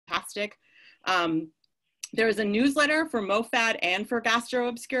fantastic. There is a newsletter for MOFAD and for Gastro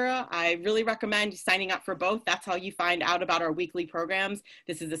Obscura. I really recommend signing up for both. That's how you find out about our weekly programs.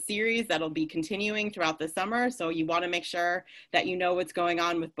 This is a series that'll be continuing throughout the summer, so you want to make sure that you know what's going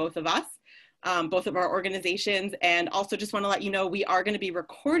on with both of us, both of our organizations. And also just want to let you know we are going to be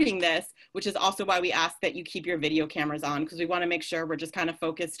recording this, which is also why we ask that you keep your video cameras on, because we want to make sure we're just kind of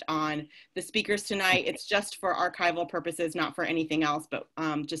focused on the speakers tonight. It's just for archival purposes, not for anything else, but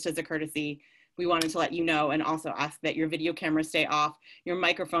just as a courtesy, we wanted to let you know and also ask that your video cameras stay off, your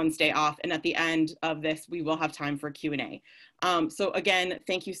microphones stay off, and at the end of this, we will have time for Q&A. So again,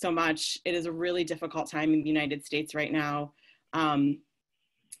 thank you so much. It is a really difficult time in the United States right now.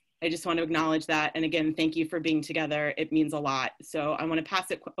 I just want to acknowledge that. And again, thank you for being together. It means a lot. So I want to pass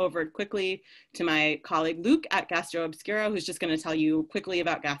it over quickly to my colleague Luke at Gastro Obscura, who's just going to tell you quickly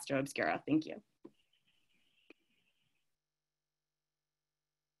about Gastro Obscura. Thank you.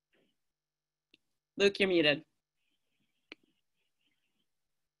 Luke, you're muted.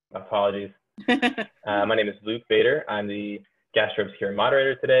 Apologies. My name is Luke Bader. I'm the Gastro Obscura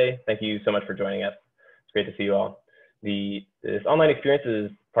moderator today. Thank you so much for joining us. It's great to see you all. This online experience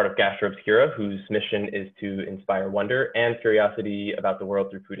is part of Gastro Obscura, whose mission is to inspire wonder and curiosity about the world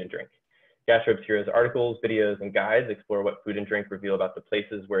through food and drink. Gastro Obscura's articles, videos, and guides explore what food and drink reveal about the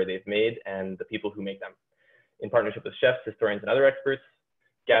places where they've made and the people who make them. In partnership with chefs, historians, and other experts,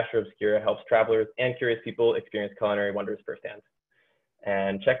 Gastro Obscura helps travelers and curious people experience culinary wonders firsthand.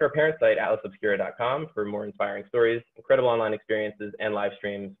 And check our parent site, atlasobscura.com, for more inspiring stories, incredible online experiences, and live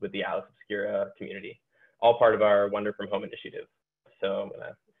streams with the Atlas Obscura community, all part of our Wonder from Home initiative. So I'm going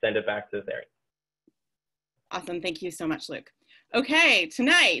to send it back to Theron. Awesome. Thank you so much, Luke. Okay,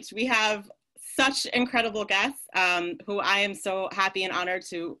 tonight we have such incredible guests who I am so happy and honored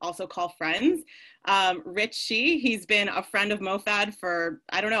to also call friends. Shih, he's been a friend of MOFAD for,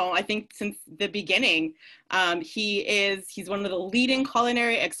 I don't know, I think since the beginning. He's one of the leading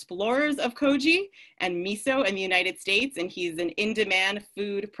culinary explorers of koji and miso in the United States, and he's an in-demand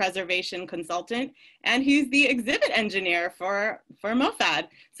food preservation consultant, and he's the exhibit engineer for MOFAD.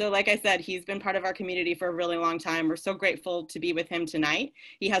 So like I said, he's been part of our community for a really long time. We're so grateful to be with him tonight.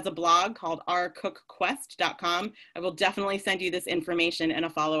 He has a blog called ourcookquest.com. I will definitely send you this information in a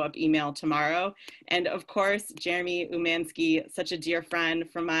follow-up email tomorrow. And of course, Jeremy Umansky, such a dear friend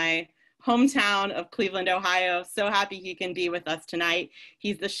from my hometown of Cleveland, Ohio. So happy he can be with us tonight.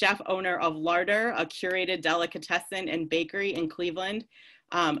 He's the chef owner of Larder, a curated delicatessen and bakery in Cleveland,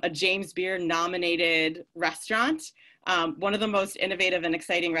 a James Beard nominated restaurant, one of the most innovative and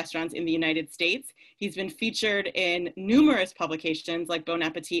exciting restaurants in the United States. He's been featured in numerous publications like Bon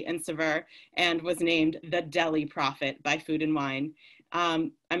Appetit and Saveur, and was named the Deli Prophet by Food and Wine.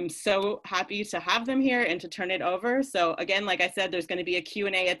 I'm so happy to have them here and to turn it over. So again, like I said, there's going to be a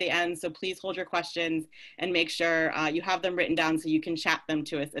Q&A at the end, so please hold your questions and make sure you have them written down so you can chat them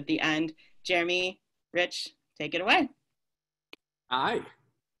to us at the end. Jeremy, Rich, take it away. Hi.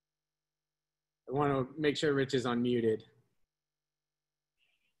 I want to make sure Rich is unmuted.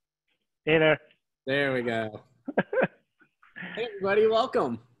 Hey there. There we go. Hey everybody,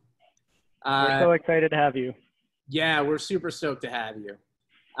 welcome. We're so excited to have you. Yeah, we're super stoked to have you.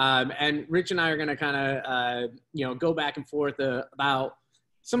 And Rich and I are going to kind of, go back and forth about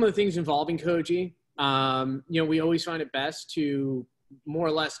some of the things involving koji. We always find it best to more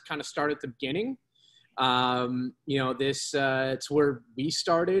or less kind of start at the beginning. It's where we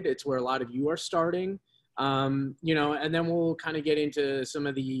started. It's where a lot of you are starting. And then we'll kind of get into some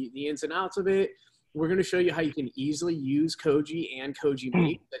of the ins and outs of it. We're going to show you how you can easily use koji and koji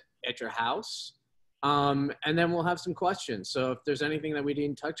meat at your house. And then we'll have some questions. So if there's anything that we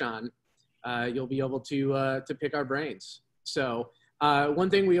didn't touch on, you'll be able to pick our brains. So one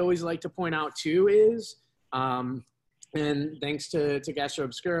thing we always like to point out too is, and thanks to Gastro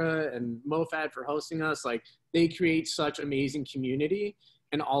Obscura and MOFAD for hosting us, like they create such amazing community,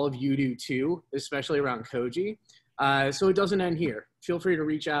 and all of you do too, especially around koji. So it doesn't end here. Feel free to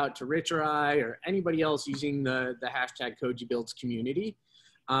reach out to Rich or I or anybody else using the hashtag Koji Builds community.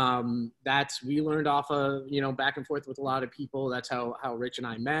 We learned off of, back and forth with a lot of people. That's how Rich and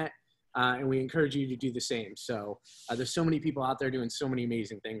I met. And we encourage you to do the same. So there's so many people out there doing so many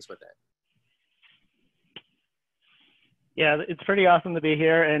amazing things with it. Yeah, it's pretty awesome to be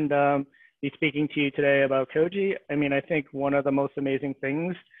here and be speaking to you today about koji. I mean, I think one of the most amazing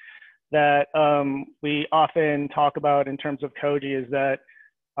things that we often talk about in terms of koji is that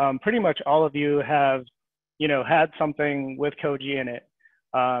pretty much all of you have, had something with koji in it.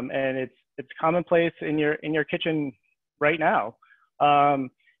 And it's commonplace in your kitchen right now.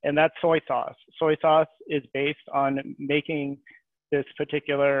 And that's soy sauce. Soy sauce is based on making this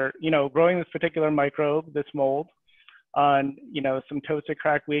particular, growing this particular microbe, this mold, on, some toasted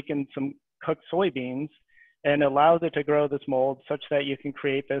cracked wheat and some cooked soybeans, and allows it to grow this mold such that you can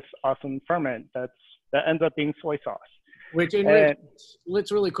create this awesome ferment that ends up being soy sauce. Which,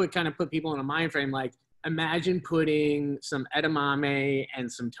 let's really quick kind of put people in a mind frame. Like, imagine putting some edamame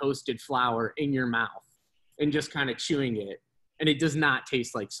and some toasted flour in your mouth and just kind of chewing it, and it does not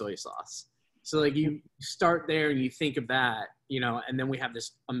taste like soy sauce. So like you start there and you think of that, and then we have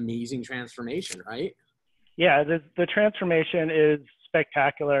this amazing transformation, right? Yeah, the transformation is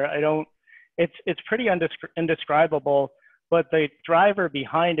spectacular. It's pretty indescribable, but the driver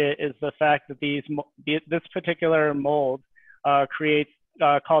behind it is the fact that this particular mold creates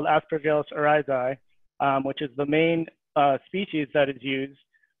called Aspergillus oryzae, which is the main species that is used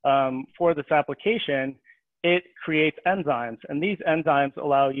for this application. It creates enzymes, and these enzymes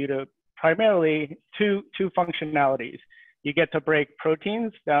allow you to primarily two functionalities. You get to break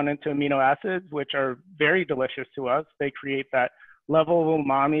proteins down into amino acids, which are very delicious to us. They create that level of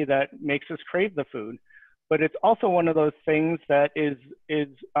umami that makes us crave the food. But it's also one of those things that is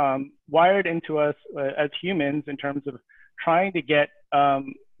wired into us as humans in terms of trying to get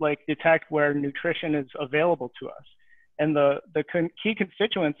detect where nutrition is available to us. And the key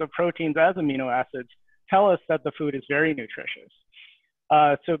constituents of proteins as amino acids tell us that the food is very nutritious.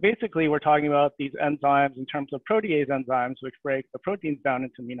 So basically, we're talking about these enzymes in terms of protease enzymes, which break the proteins down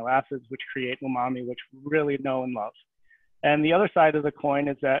into amino acids, which create umami, which we really know and love. And the other side of the coin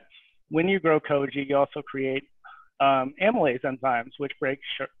is that when you grow koji, you also create amylase enzymes, which break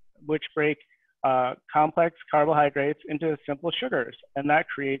complex carbohydrates into simple sugars, and that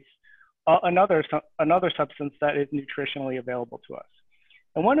creates another substance that is nutritionally available to us.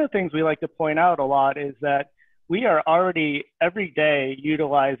 And one of the things we like to point out a lot is that we are already every day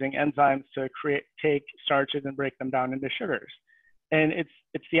utilizing enzymes to take starches and break them down into sugars. And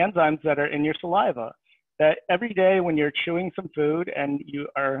it's the enzymes that are in your saliva that every day when you're chewing some food and you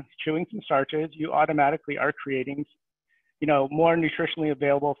are chewing some starches, you automatically are creating, more nutritionally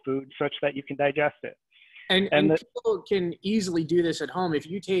available food such that you can digest it. And people can easily do this at home. If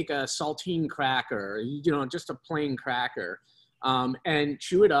you take a saltine cracker, just a plain cracker, and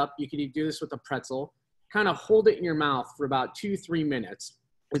chew it up, you can do this with a pretzel, kind of hold it in your mouth for about 2-3 minutes.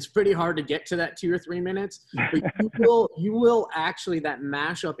 It's pretty hard to get to that 2 or 3 minutes, but you will actually, that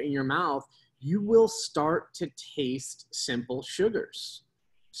mash up in your mouth, you will start to taste simple sugars.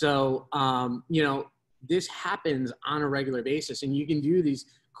 So, this happens on a regular basis, and you can do these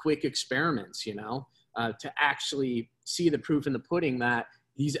quick experiments, to actually see the proof in the pudding that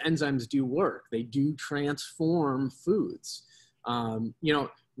these enzymes do work. They do transform foods.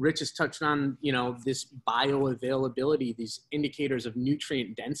 Rich has touched on, this bioavailability, these indicators of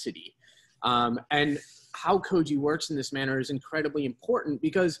nutrient density. And how koji works in this manner is incredibly important,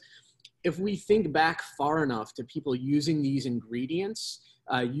 because if we think back far enough to people using these ingredients,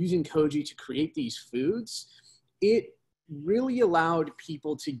 using koji to create these foods, it really allowed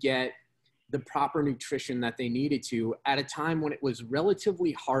people to get the proper nutrition that they needed to at a time when it was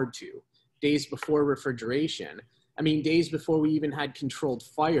relatively hard to, days before refrigeration. I mean, days before we even had controlled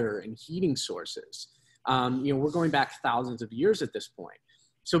fire and heating sources. We're going back thousands of years at this point.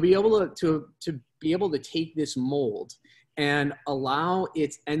 So be able to be able to take this mold and allow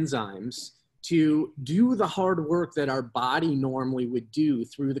its enzymes to do the hard work that our body normally would do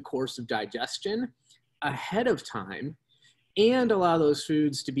through the course of digestion ahead of time, and allow those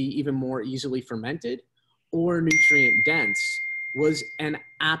foods to be even more easily fermented or nutrient dense, was an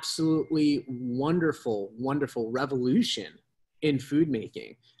absolutely wonderful, wonderful revolution in food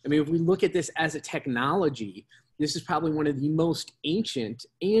making. I mean, if we look at this as a technology, this is probably one of the most ancient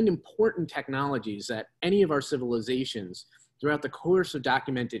and important technologies that any of our civilizations throughout the course of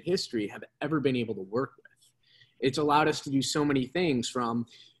documented history have ever been able to work with. It's allowed us to do so many things, from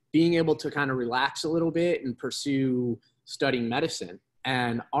being able to kind of relax a little bit and pursue studying medicine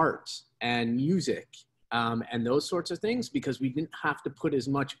and art and music and those sorts of things, because we didn't have to put as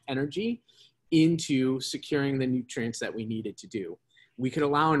much energy into securing the nutrients that we needed to do. We could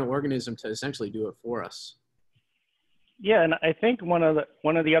allow an organism to essentially do it for us. Yeah, and I think one of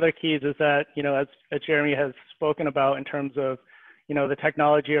the other keys is that, as Jeremy has spoken about in terms of, the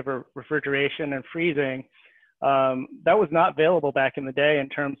technology of refrigeration and freezing, that was not available back in the day in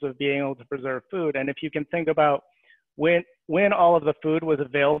terms of being able to preserve food. And if you can think about when all of the food was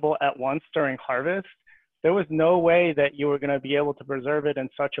available at once during harvest, there was no way that you were going to be able to preserve it in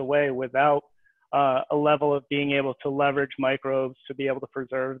such a way without a level of being able to leverage microbes to be able to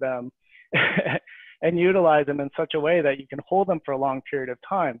preserve them and utilize them in such a way that you can hold them for a long period of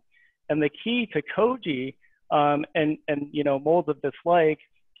time. And the key to koji and you know, molds of this like,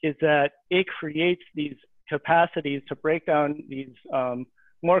 is that it creates these capacities to break down these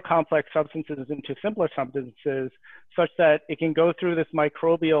more complex substances into simpler substances, such that it can go through this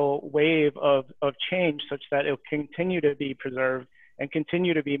microbial wave of change, such that it will continue to be preserved and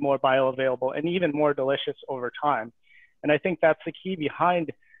continue to be more bioavailable and even more delicious over time. And I think that's the key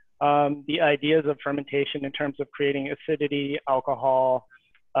behind the ideas of fermentation in terms of creating acidity, alcohol,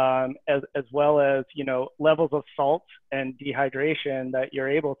 as well as, you know, levels of salt and dehydration that you're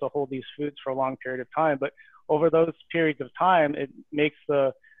able to hold these foods for a long period of time. But over those periods of time, it makes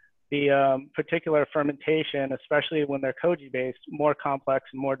the particular fermentation, especially when they're koji based, more complex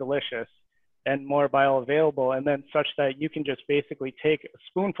and more delicious and more bioavailable. And then such that you can just basically take a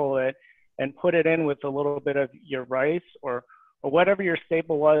spoonful of it and put it in with a little bit of your rice or whatever your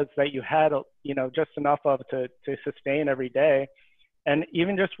staple was that you had, you know, just enough of to sustain every day. And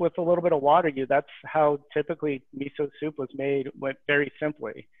even just with a little bit of water, that's how typically miso soup was made, very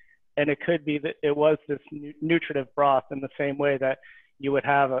simply. And it could be that it was this nutritive broth in the same way that you would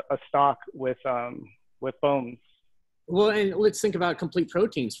have a stock with bones. Well, and let's think about complete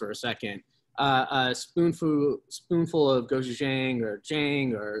proteins for a second. A spoonful of gochujang or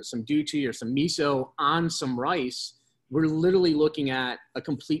jang or some duchi or some miso on some rice, we're literally looking at a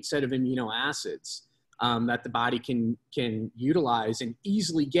complete set of amino acids that the body can utilize and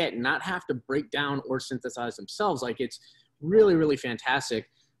easily get and not have to break down or synthesize themselves. Like, it's really, really fantastic.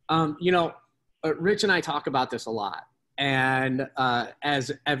 You know, Rich and I talk about this a lot, and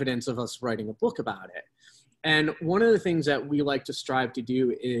as evidence of us writing a book about it. And one of the things that we like to strive to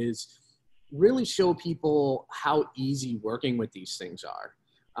do is really show people how easy working with these things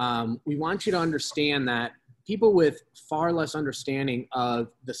are. We want you to understand that people with far less understanding of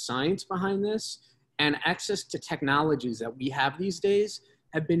the science behind this and access to technologies that we have these days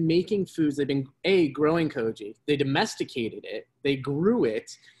have been making foods. They've been growing koji. They domesticated it. They grew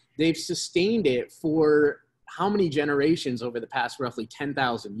it. They've sustained it for how many generations over the past roughly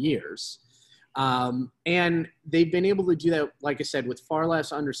 10,000 years. And they've been able to do that, like I said, with far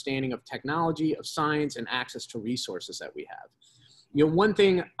less understanding of technology, of science, and access to resources that we have. You know, one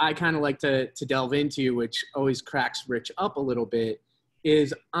thing I kind of like to delve into, which always cracks Rich up a little bit,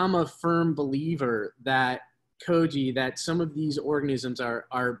 is I'm a firm believer that koji, that some of these organisms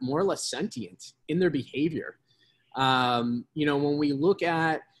are more or less sentient in their behavior. You know, when we look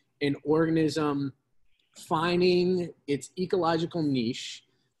at an organism finding its ecological niche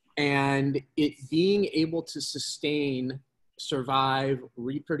and it being able to sustain, survive,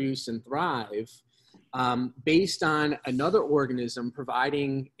 reproduce, and thrive based on another organism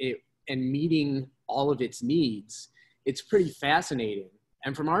providing it and meeting all of its needs, it's pretty fascinating.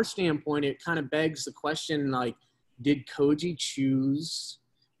 And from our standpoint, it kind of begs the question, like, did koji choose,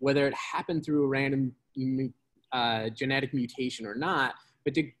 whether it happened through a random genetic mutation or not,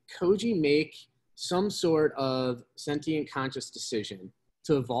 but did koji make some sort of sentient conscious decision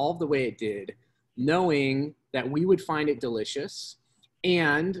to evolve the way it did, knowing that we would find it delicious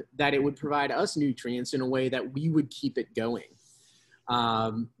and that it would provide us nutrients in a way that we would keep it going?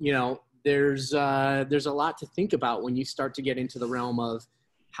 You know, there's a lot to think about when you start to get into the realm of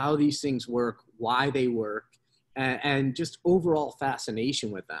how these things work, why they work, and just overall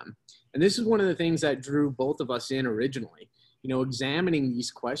fascination with them. And this is one of the things that drew both of us in originally, you know, examining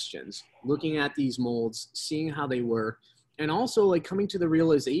these questions, looking at these molds, seeing how they work, and also like coming to the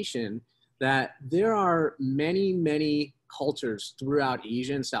realization that there are many, many cultures throughout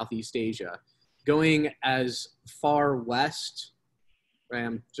Asia and Southeast Asia, going as far west,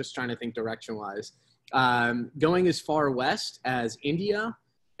 I'm just trying to think direction-wise, going as far west as India,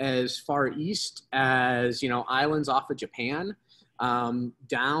 as far east as, you know, islands off of Japan,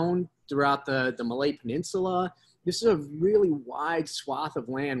 down throughout the Malay Peninsula. This is a really wide swath of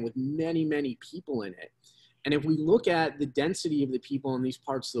land with many, many people in it. And if we look at the density of the people in these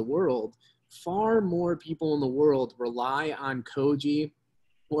parts of the world, far more people in the world rely on koji,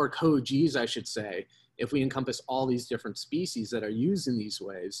 or kojis, I should say, if we encompass all these different species that are used in these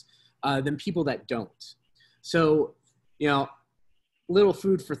ways, than people that don't. So, you know, little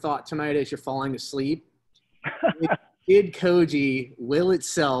food for thought tonight as you're falling asleep. Did koji will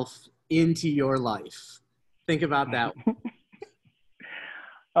itself into your life? Think about that.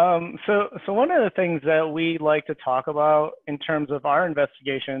 So one of the things that we like to talk about in terms of our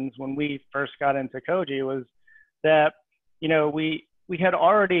investigations when we first got into koji was that, you know, we had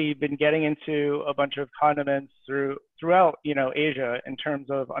already been getting into a bunch of condiments throughout, you know, Asia in terms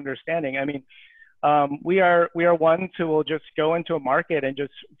of understanding. I mean, we are ones who will just go into a market and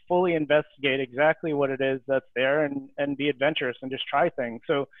just fully investigate exactly what it is that's there and be adventurous and just try things.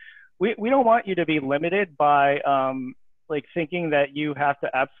 So we don't want you to be limited by like thinking that you have to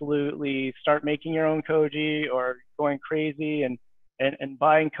absolutely start making your own koji or going crazy and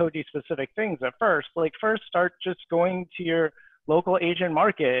buying koji specific things at first. Like first start just going to your local Asian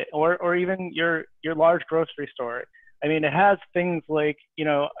market or even your large grocery store. I mean, it has things like, you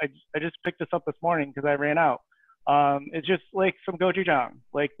know, I just picked this up this morning because I ran out. It's just like some gochujang.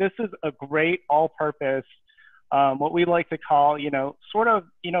 Like this is a great all-purpose, what we like to call, you know, sort of,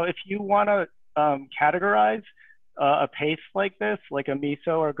 you know, if you want to categorize a paste like this, like a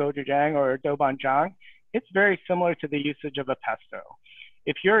miso or gochujang or doubanjiang, it's very similar to the usage of a pesto.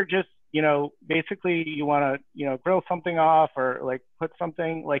 If you're just, you know, basically you want to, you know, grill something off or like put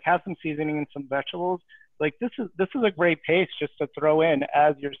something, like have some seasoning and some vegetables, like this is a great paste just to throw in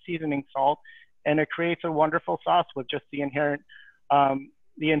as your seasoning salt, and it creates a wonderful sauce with just the inherent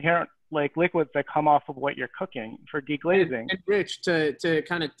like liquids that come off of what you're cooking for deglazing. And Rich, to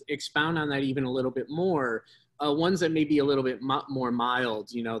kind of expound on that even a little bit more, ones that may be a little bit more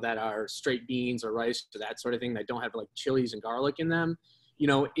mild, you know, that are straight beans or rice or that sort of thing that don't have like chilies and garlic in them, you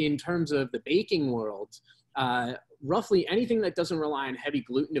know, in terms of the baking world, roughly anything that doesn't rely on heavy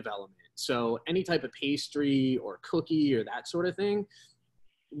gluten development. So any type of pastry or cookie or that sort of thing,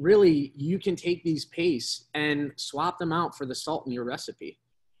 really you can take these pastes and swap them out for the salt in your recipe.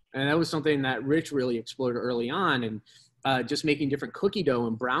 And that was something that Rich really explored early on, and just making different cookie dough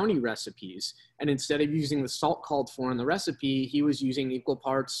and brownie recipes. And instead of using the salt called for in the recipe, he was using equal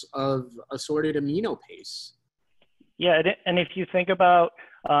parts of assorted amino pastes. Yeah, and if you think about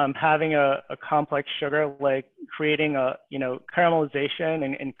having a complex sugar, like creating a, you know, caramelization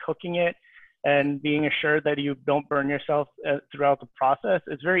and cooking it and being assured that you don't burn yourself throughout the process,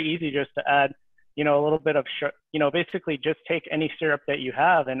 it's very easy just to add, you know, a little bit of, you know, basically just take any syrup that you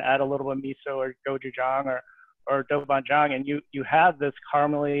have and add a little bit of miso or gochujang or doubanjiang, and you have this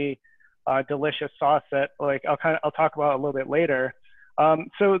caramely, delicious sauce that, like, I'll talk about a little bit later.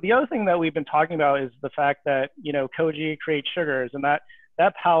 So the other thing that we've been talking about is the fact that, you know, koji creates sugars, and that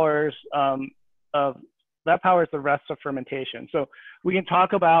powers the rest of fermentation. So we can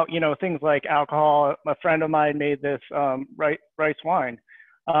talk about, you know, things like alcohol. A friend of mine made this rice wine.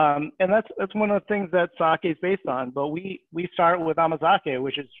 And that's one of the things that sake is based on. But we start with amazake,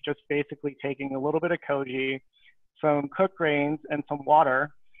 which is just basically taking a little bit of koji, some cooked grains, and some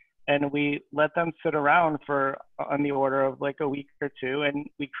water, and we let them sit around for on the order of like a week or two, and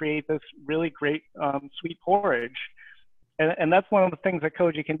we create this really great sweet porridge. And that's one of the things that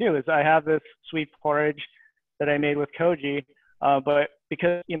koji can do. Is I have this sweet porridge that I made with koji, but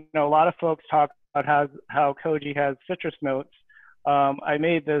because, you know, a lot of folks talk about how koji has citrus notes, I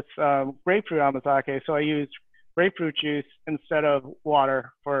made this grapefruit amazake, so I used grapefruit juice instead of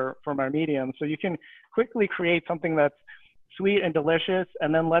water for my medium. So you can quickly create something that's sweet and delicious,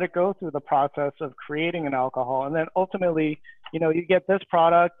 and then let it go through the process of creating an alcohol. And then ultimately, you know, you get this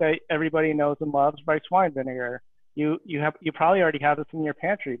product that everybody knows and loves, rice wine vinegar. You probably already have this in your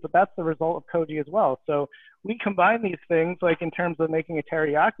pantry, but that's the result of koji as well. So we combine these things, like in terms of making a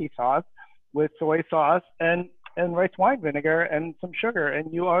teriyaki sauce with soy sauce and rice wine vinegar and some sugar,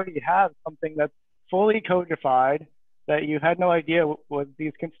 and you already have something that's fully cogified that you had no idea was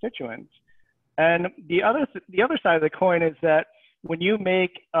these constituents. And the other side of the coin is that when you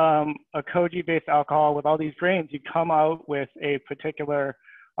make a koji-based alcohol with all these grains, you come out with a particular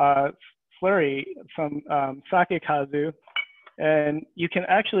slurry, some sake kazu, and you can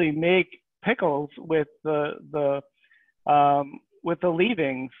actually make pickles with the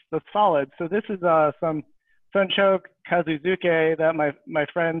leavings, the solids. So this is some Suncho kazuzuke that my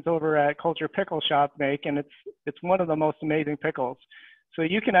friends over at Culture Pickle Shop make, and it's one of the most amazing pickles. So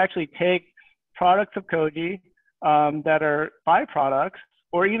you can actually take products of koji that are byproducts,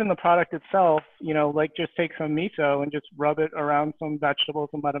 or even the product itself, you know, like just take some miso and just rub it around some vegetables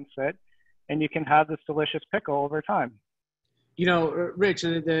and let them sit, and you can have this delicious pickle over time. You know, Rich,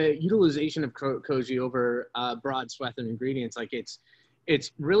 the utilization of koji over broad swath of ingredients, like it's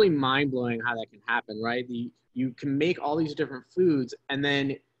really mind-blowing how that can happen, right? You can make all these different foods, and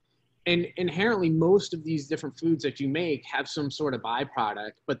then inherently most of these different foods that you make have some sort of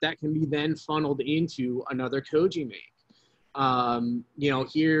byproduct, but that can be then funneled into another koji make. You know,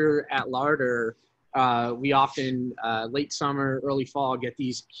 here at Larder, we often, late summer, early fall, get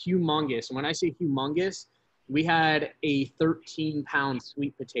these humongous, and when I say humongous, we had a 13-pound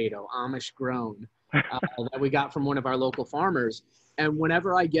sweet potato, Amish grown, that we got from one of our local farmers. And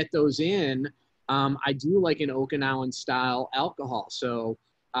whenever I get those in, I do like an Okinawan style alcohol. So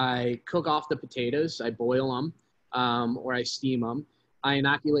I cook off the potatoes, I boil them, or I steam them. I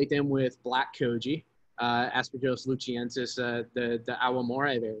inoculate them with black koji, Aspergillus luchiensis, the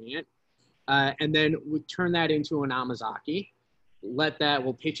awamora variant. And then we turn that into an amazaki.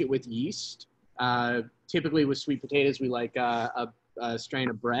 We'll pitch it with yeast. Typically with sweet potatoes, we like a strain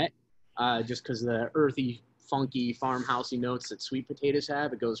of Brett, just because the earthy, funky, farmhousey notes that sweet potatoes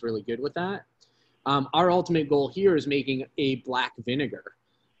have. It goes really good with that. Our ultimate goal here is making a black vinegar,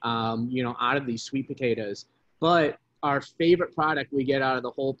 out of these sweet potatoes. But our favorite product we get out of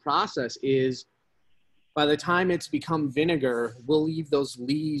the whole process is, by the time it's become vinegar, we'll leave those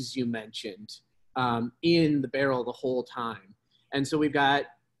lees you mentioned in the barrel the whole time. And so we've got,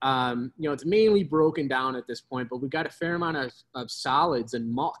 it's mainly broken down at this point, but we've got a fair amount of solids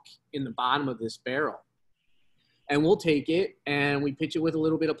and muck in the bottom of this barrel. And we'll take it and we pitch it with a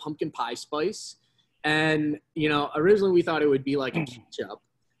little bit of pumpkin pie spice. And, originally we thought it would be like a ketchup,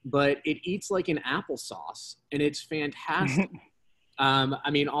 but it eats like an applesauce, and it's fantastic.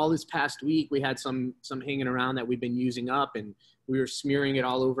 All this past week we had some hanging around that we've been using up, and we were smearing it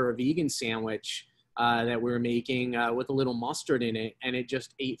all over a vegan sandwich that we were making with a little mustard in it, and it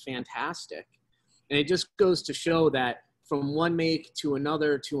just ate fantastic. And it just goes to show that from one make to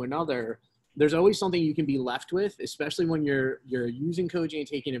another, there's always something you can be left with, especially when you're using koji and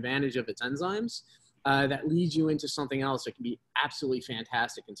taking advantage of its enzymes, that leads you into something else that can be absolutely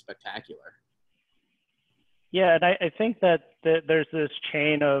fantastic and spectacular. Yeah, and I think that there's this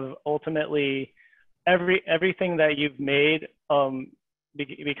chain of ultimately everything that you've made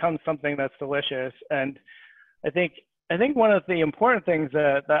becomes something that's delicious. And I think one of the important things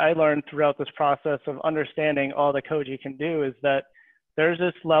that I learned throughout this process of understanding all that koji can do is that there's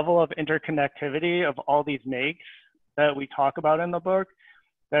this level of interconnectivity of all these makes that we talk about in the book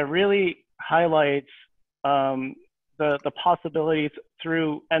that really highlights the possibilities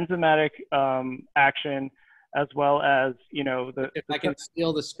through enzymatic action, as well as, if I can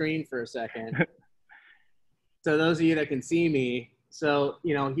steal the screen for a second. So those of you that can see me,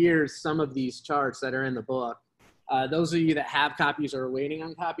 here's some of these charts that are in the book. Those of you that have copies or are waiting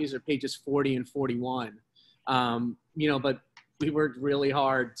on copies are pages 40 and 41. But we worked really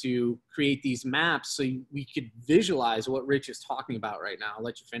hard to create these maps so we could visualize what Rich is talking about right now. I'll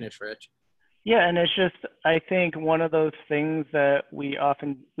let you finish, Rich. Yeah, and it's just, I think one of those things that we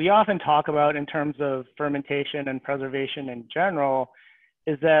often talk about in terms of fermentation and preservation in general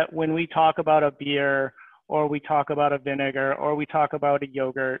is that when we talk about a beer, or we talk about a vinegar, or we talk about a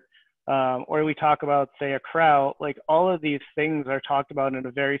yogurt, or we talk about, say, a kraut, like all of these things are talked about in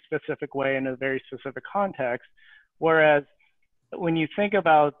a very specific way in a very specific context. Whereas when you think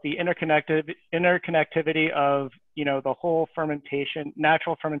about the interconnectivity of, the whole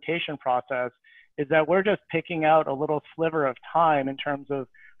natural fermentation process, is that we're just picking out a little sliver of time in terms of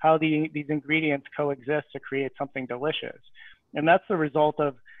how these ingredients coexist to create something delicious. And that's the result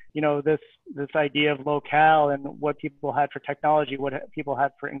of, this idea of locale and what people had for technology, what people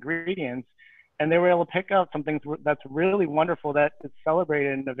had for ingredients. And they were able to pick out something that's really wonderful, that is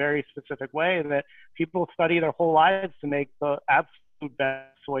celebrated in a very specific way, that people study their whole lives to make the absolute best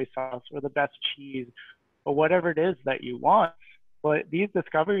soy sauce or the best cheese or whatever it is that you want. But these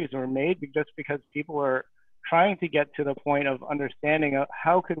discoveries were made just because people are trying to get to the point of understanding of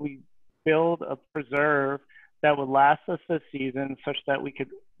how could we build a preserve that would last us this season, such that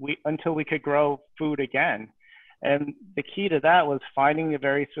until we could grow food again. And the key to that was finding a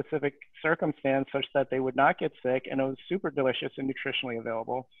very specific circumstance such that they would not get sick, and it was super delicious and nutritionally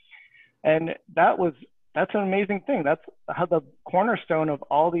available. And that's an amazing thing. That's how the cornerstone of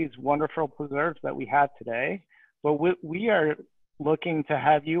all these wonderful preserves that we have today. What we are looking to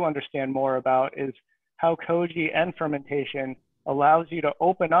have you understand more about is how koji and fermentation allows you to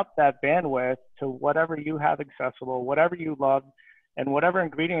open up that bandwidth to whatever you have accessible, whatever you love, and whatever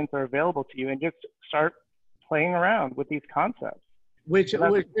ingredients are available to you, and just start playing around with these concepts. Which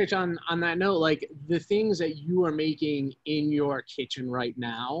on that note, like the things that you are making in your kitchen right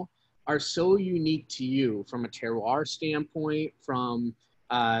now are so unique to you from a terroir standpoint, from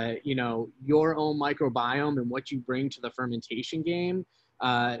your own microbiome and what you bring to the fermentation game,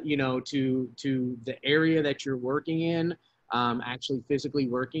 to the area that you're working in, actually physically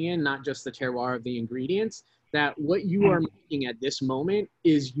working in, not just the terroir of the ingredients, that what you are making at this moment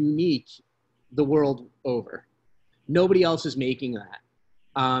is unique the world over. Nobody else is making that.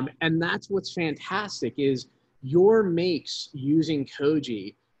 And that's what's fantastic, is your makes using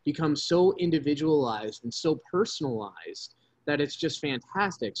koji become so individualized and so personalized that it's just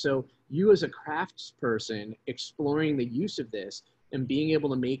fantastic. So you as a craftsperson exploring the use of this and being able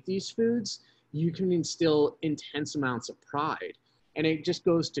to make these foods, you can instill intense amounts of pride. And it just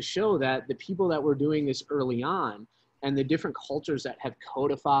goes to show that the people that were doing this early on and the different cultures that have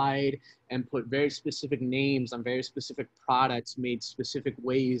codified and put very specific names on very specific products made specific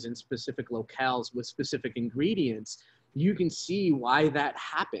ways in specific locales with specific ingredients, you can see why that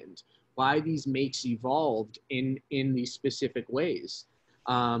happened, why these makes evolved in these specific ways.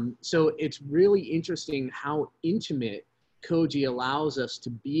 So it's really interesting how intimate Koji allows us to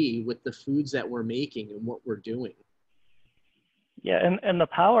be with the foods that we're making and what we're doing. Yeah, and the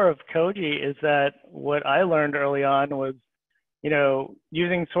power of Koji is that what I learned early on was, you know,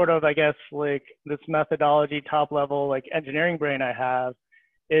 using sort of, I guess, like this methodology, top level, like engineering brain I have,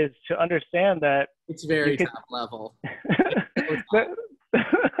 is to understand that it's very top level.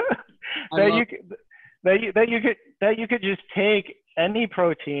 that you could just take any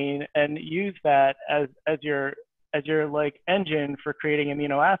protein and use that as your like engine for creating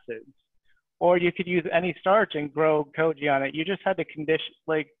amino acids. Or you could use any starch and grow Koji on it. You just had to condition,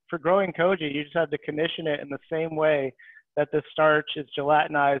 like for growing Koji, you just had to condition it in the same way that the starch is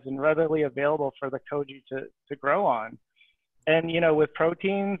gelatinized and readily available for the Koji to grow on. And, you know, with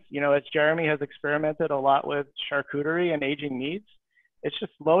proteins, you know, as Jeremy has experimented a lot with charcuterie and aging meats, it's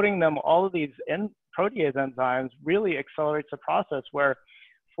just loading them, all of these protease enzymes really accelerates the process, where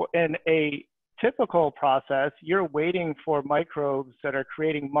in a typical process, you're waiting for microbes that are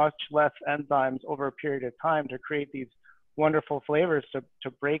creating much less enzymes over a period of time to create these wonderful flavors to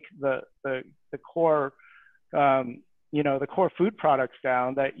break the core, you know, the core food products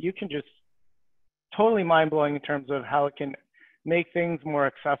down, that you can just totally mind-blowing in terms of how it can make things more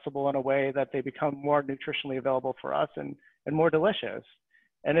accessible in a way that they become more nutritionally available for us and more delicious.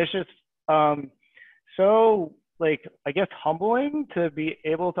 And it's just so, like, I guess, humbling to be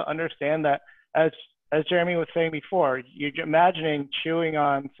able to understand that, as Jeremy was saying before, you're imagining chewing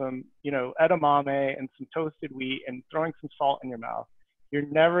on some, you know, edamame and some toasted wheat and throwing some salt in your mouth. You're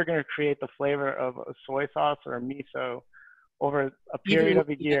never going to create the flavor of a soy sauce or a miso over a period of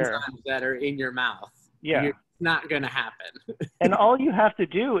a year. That are in your mouth. Yeah. It's not going to happen. And all you have to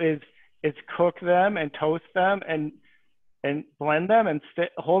do is cook them and toast them and blend them and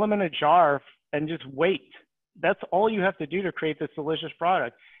hold them in a jar and just wait. That's all you have to do to create this delicious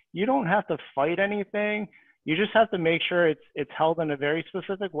product. You don't have to fight anything. You just have to make sure it's held in a very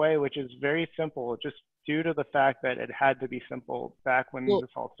specific way, which is very simple, just due to the fact that it had to be simple back when this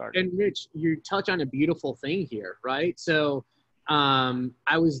all started. And Rich, you touch on a beautiful thing here, right? So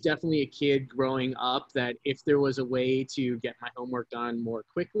I was definitely a kid growing up that if there was a way to get my homework done more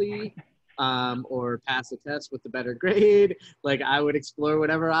quickly, or pass a test with a better grade, like I would explore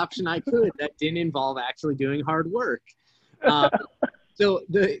whatever option I could that didn't involve actually doing hard work. So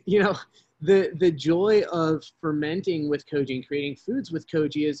the joy of fermenting with Koji and creating foods with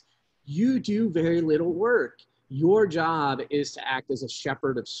Koji is you do very little work. Your job is to act as a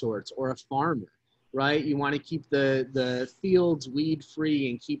shepherd of sorts or a farmer, right? You want to keep the fields weed free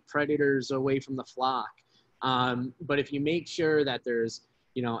and keep predators away from the flock. But if you make sure that there's,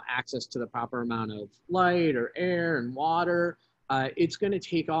 you know, access to the proper amount of light or air and water, it's going to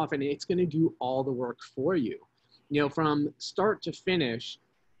take off and it's going to do all the work for you. You know, from start to finish,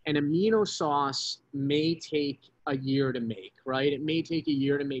 an amino sauce may take a year to make, right? It may take a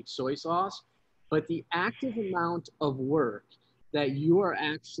year to make soy sauce, but the active amount of work that you are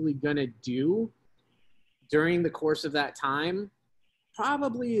actually going to do during the course of that time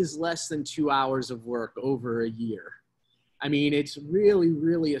probably is less than 2 hours of work over a year. I mean, it's really,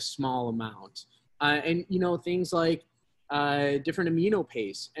 really a small amount. And, you know, things like different amino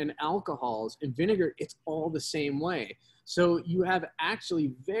pastes and alcohols and vinegar, it's all the same way. So you have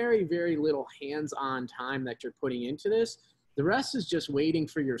actually very, very little hands-on time that you're putting into this. The rest is just waiting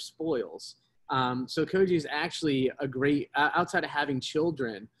for your spoils. So Koji is actually a great, outside of having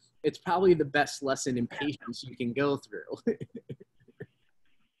children, it's probably the best lesson in patience you can go through.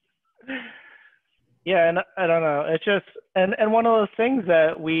 Yeah, and I don't know. It's just, and one of those things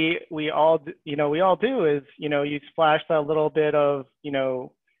that we all do is, you know, you splash that little bit of, you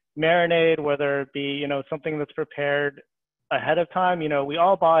know, marinade, whether it be, you know, something that's prepared ahead of time. You know, we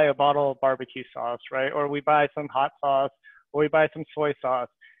all buy a bottle of barbecue sauce, right? Or we buy some hot sauce, or we buy some soy sauce,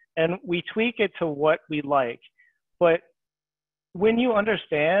 and we tweak it to what we like. But when you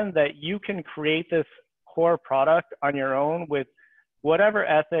understand that you can create this core product on your own with whatever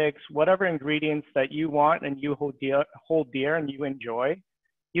ethics, whatever ingredients that you want and you hold dear and you enjoy,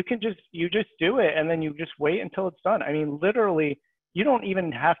 you just do it, and then you just wait until it's done. I mean, literally, you don't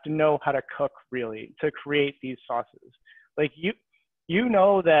even have to know how to cook really to create these sauces. Like you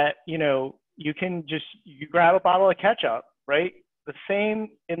know that, you know, you grab a bottle of ketchup, right?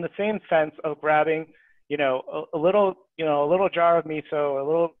 In the same sense of grabbing, you know, a little jar of miso, a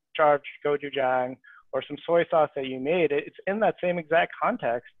little jar of gochujang, or some soy sauce that you made, it's in that same exact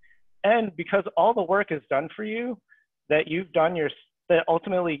context. And because all the work is done for you, that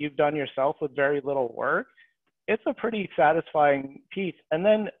ultimately you've done yourself with very little work, it's a pretty satisfying piece. And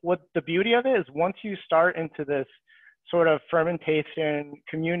then what the beauty of it is, once you start into this sort of fermentation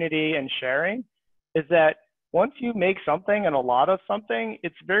community and sharing, is that once you make something and a lot of something,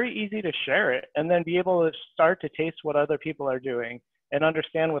 it's very easy to share it and then be able to start to taste what other people are doing and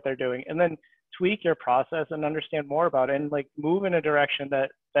understand what they're doing, and then tweak your process and understand more about it, and like move in a direction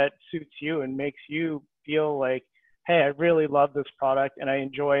that suits you and makes you feel like, hey, I really love this product and I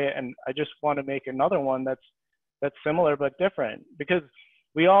enjoy it, and I just want to make another one that's similar but different. Because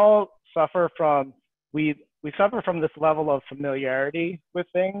we all suffer from this level of familiarity with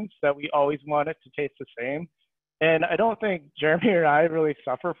things, that we always want it to taste the same. And I don't think Jeremy or I really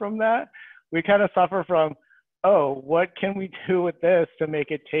suffer from that. We kind of suffer from, oh, what can we do with this to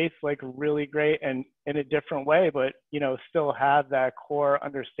make it taste like really great and in a different way, but still have that core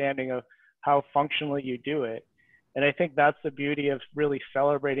understanding of how functionally you do it. And I think that's the beauty of really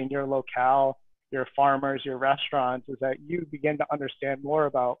celebrating your locale, your farmers, your restaurants, is that you begin to understand more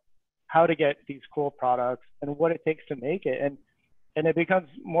about how to get these cool products and what it takes to make it. And it becomes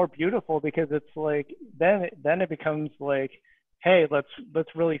more beautiful, because it's like, then it becomes like, hey, let's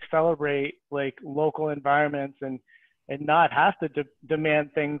really celebrate like local environments and not have to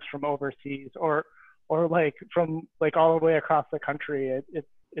demand things from overseas or like from like all the way across the country.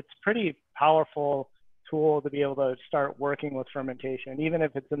 It's pretty powerful tool to be able to start working with fermentation, even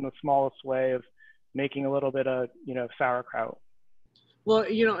if it's in the smallest way of making a little bit of, sauerkraut. Well,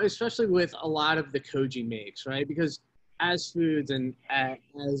 especially with a lot of the Koji makes, right? Because as foods and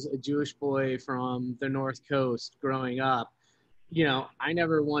as a Jewish boy from the North Coast growing up, I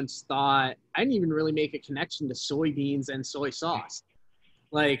never once thought, I didn't even really make a connection to soybeans and soy sauce.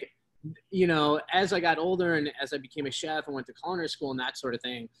 Like, as I got older and as I became a chef and went to culinary school and that sort of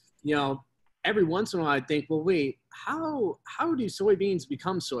thing, every once in a while I'd think, well, wait, how do soybeans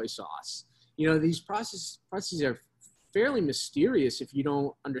become soy sauce? These processes are fairly mysterious if you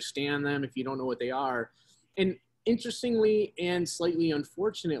don't understand them, if you don't know what they are. And interestingly and slightly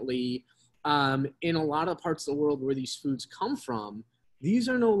unfortunately, in a lot of parts of the world where these foods come from, these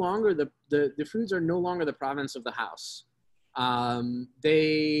are no longer the foods are no longer the province of the house.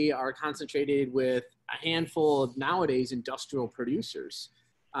 They are concentrated with a handful of nowadays industrial producers.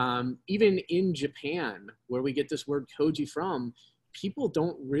 Even in Japan, where we get this word koji from, people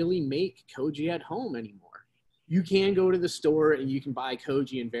don't really make koji at home anymore. You can go to the store and you can buy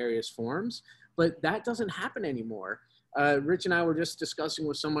koji in various forms, but that doesn't happen anymore. Rich and I were just discussing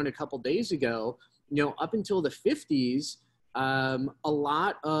with someone a couple days ago, up until the 50s, a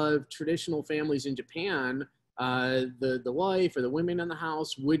lot of traditional families in Japan, the wife or the women in the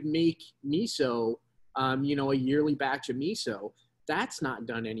house would make miso, a yearly batch of miso. That's not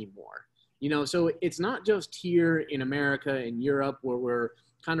done anymore. So it's not just here in America and Europe where we're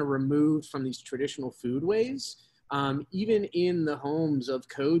kind of removed from these traditional food ways. Even in the homes of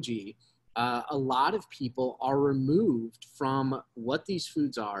koji, a lot of people are removed from what these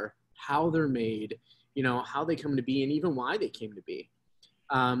foods are, how they're made, how they come to be, and even why they came to be.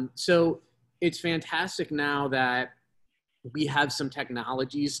 So it's fantastic now that we have some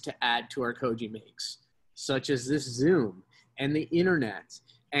technologies to add to our koji makes, such as this Zoom and the internet.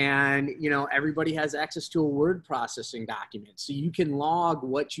 And, everybody has access to a word processing document. So you can log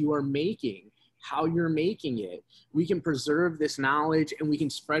what you are making, how you're making it. We can preserve this knowledge and we can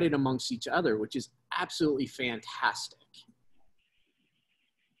spread it amongst each other, which is absolutely fantastic.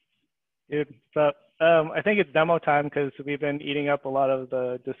 Dude, so I think it's demo time because we've been eating up a lot of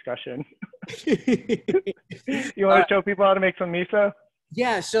the discussion. You want to show people how to make some miso?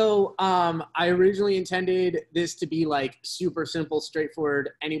 Yeah, so I originally intended this to be like super simple, straightforward.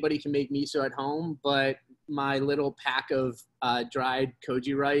 Anybody can make miso at home, but my little pack of dried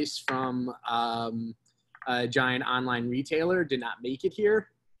koji rice from a giant online retailer did not make it here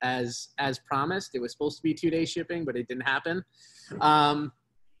as promised. It was supposed to be 2-day shipping, but it didn't happen.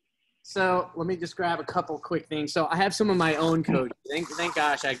 So let me just grab a couple quick things. So I have some of my own koji. Thank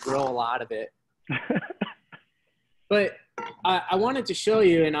gosh I grow a lot of it. But I wanted to show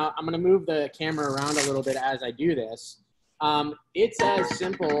you, and I'm going to move the camera around a little bit as I do this. It's as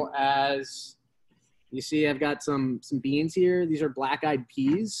simple as, you see I've got some beans here. These are black-eyed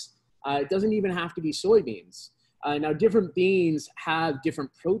peas. It doesn't even have to be soybeans. Now, different beans have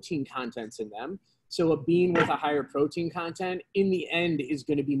different protein contents in them. So a bean with a higher protein content, in the end, is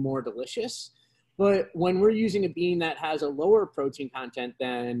going to be more delicious. But when we're using a bean that has a lower protein content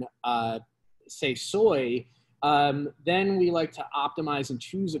than, say, soy, Then we like to optimize and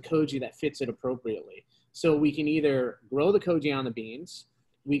choose a koji that fits it appropriately. So we can either grow the koji on the beans,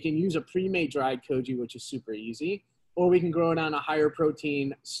 we can use a pre-made dried koji, which is super easy, or we can grow it on a higher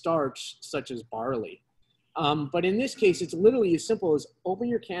protein starch, such as barley. But in this case, it's literally as simple as open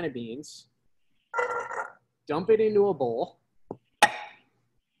your can of beans, dump it into a bowl.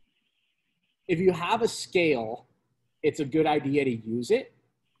 If you have a scale, it's a good idea to use it.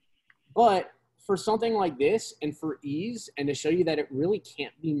 But for something like this, and for ease, and to show you that it really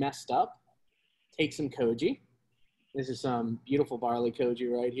can't be messed up, take some koji. This is some beautiful barley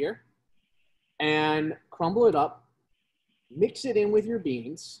koji right here. And crumble it up, mix it in with your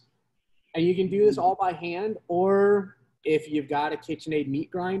beans. And you can do this all by hand, or if you've got a KitchenAid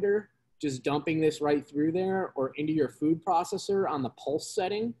meat grinder, just dumping this right through there or into your food processor on the pulse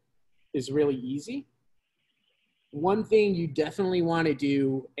setting is really easy. One thing you definitely want to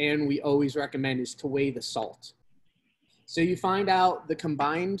do, and we always recommend, is to weigh the salt. So you find out the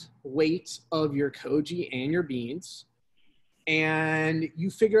combined weight of your koji and your beans, and you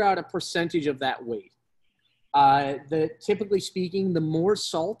figure out a percentage of that weight. Typically speaking, the more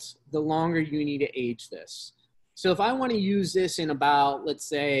salt, the longer you need to age this. So if I want to use this in about, let's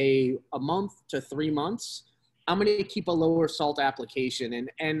say, a month to 3 months, I'm going to keep a lower salt application.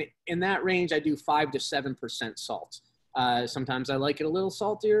 And in that range, I do 5 to 7% salt. Sometimes I like it a little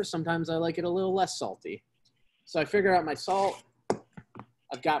saltier. Sometimes I like it a little less salty. So I figure out my salt.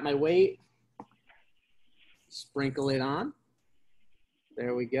 I've got my weight. Sprinkle it on.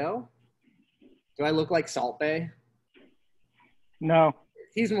 There we go. Do I look like Salt Bae? No.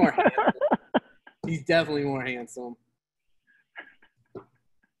 He's more handsome. He's definitely more handsome.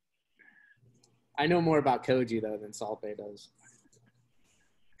 I know more about koji, though, than Salt Bae does.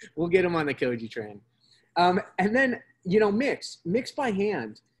 We'll get him on the koji train. And then, you know, mix by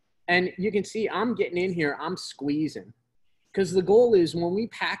hand. And you can see I'm getting in here, I'm squeezing. Because the goal is when we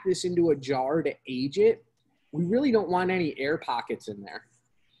pack this into a jar to age it, we really don't want any air pockets in there.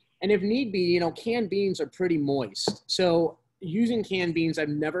 And if need be, you know, canned beans are pretty moist. So using canned beans, I've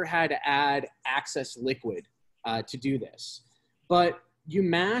never had to add excess liquid to do this. But you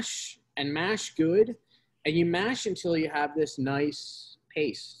mash and mash good, and you mash until you have this nice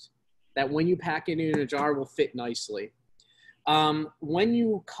paste that when you pack it in a jar will fit nicely. When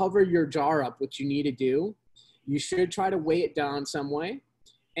you cover your jar up, what you need to do, you should try to weigh it down some way.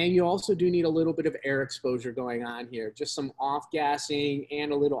 And you also do need a little bit of air exposure going on here, just some off-gassing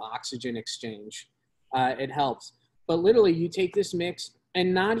and a little oxygen exchange. It helps. But literally, you take this mix,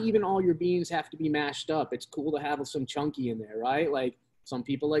 and not even all your beans have to be mashed up. It's cool to have some chunky in there, right? Like some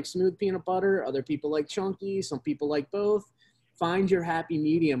people like smooth peanut butter, other people like chunky, some people like both. Find your happy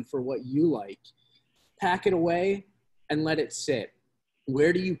medium for what you like. Pack it away and let it sit.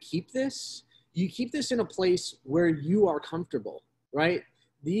 Where do you keep this? You keep this in a place where you are comfortable, right?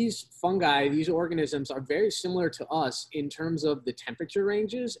 These fungi, these organisms are very similar to us in terms of the temperature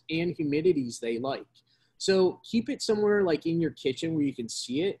ranges and humidities they like. So keep it somewhere like in your kitchen where you can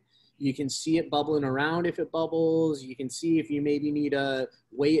see it. You can see it bubbling around if it bubbles. You can see if you maybe need to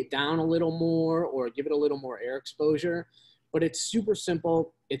weigh it down a little more or give it a little more air exposure. But it's super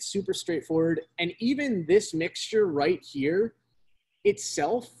simple. It's super straightforward. And even this mixture right here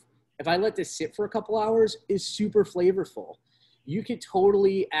itself, if I let this sit for a couple hours, is super flavorful. You could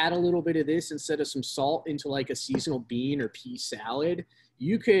totally add a little bit of this instead of some salt into like a seasonal bean or pea salad.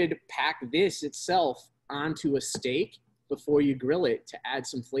 You could pack this itself onto a steak before you grill it to add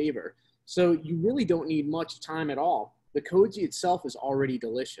some flavor. So you really don't need much time at all. The koji itself is already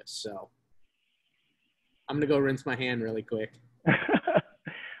delicious. So I'm going to go rinse my hand really quick.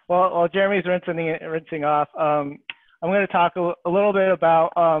 Well, while Jeremy's rinsing off, I'm going to talk a little bit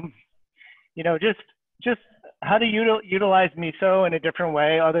about, you know, just how to utilize miso in a different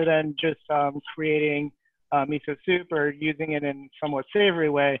way other than just creating miso soup or using it in a somewhat savory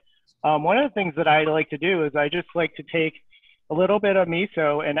way. One of the things that I like to do is I just like to take a little bit of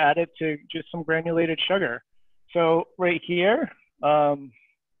miso and add it to just some granulated sugar. So right here,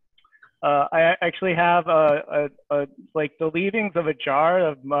 I actually have like the leavings of a jar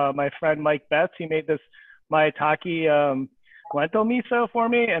of my friend Mike Betts. He made this maitake lentil miso for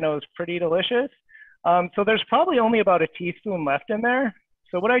me, and it was pretty delicious. So there's probably only about a teaspoon left in there.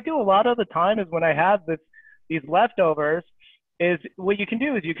 So what I do a lot of the time is when I have these leftovers, is what you can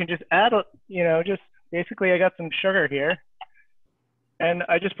do is you can just add, you know, just basically I got some sugar here, and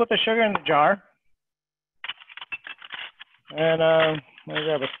I just put the sugar in the jar, and let me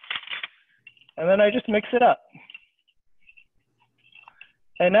grab it. And then I just mix it up.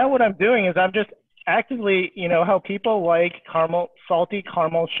 And now what I'm doing is I'm just actively, you know, how people like salty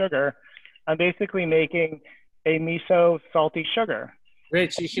caramel sugar. I'm basically making a miso salty sugar.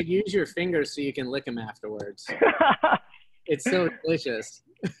 Rich, you should use your fingers so you can lick them afterwards. It's so delicious.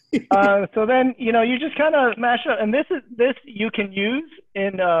 So then, you know, you just kind of mash it up, and this you can use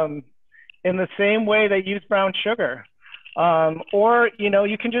in the same way they use brown sugar, or you know,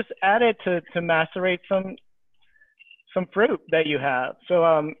 you can just add it to macerate some fruit that you have. So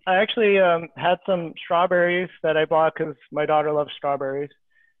I actually had some strawberries that I bought because my daughter loves strawberries,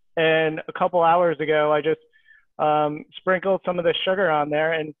 and a couple hours ago I just sprinkled some of the sugar on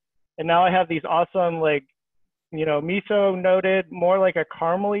there, and now I have these awesome, like, you know, miso noted, more like a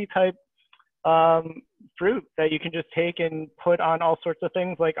caramely type fruit that you can just take and put on all sorts of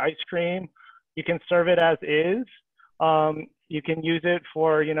things like ice cream. You can serve it as is. You can use it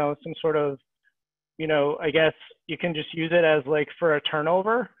for, you know, some sort of, you know, I guess you can just use it as like for a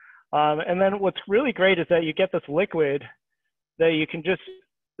turnover. And then what's really great is that you get this liquid that you can just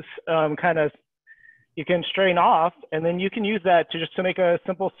you can strain off, and then you can use that to make a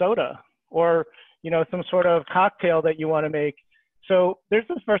simple soda, or, you know, some sort of cocktail that you want to make. So there's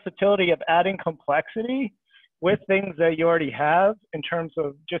this versatility of adding complexity with things that you already have in terms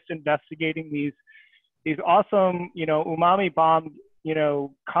of just investigating these awesome, you know, umami bombed, you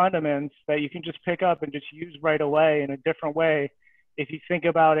know, condiments that you can just pick up and just use right away in a different way if you think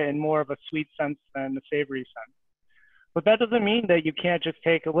about it in more of a sweet sense than a savory sense. But that doesn't mean that you can't just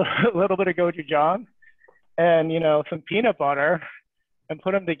take a little bit of gochujang and, you know, some peanut butter and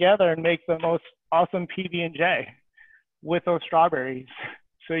put them together and make the most awesome PB&J with those strawberries.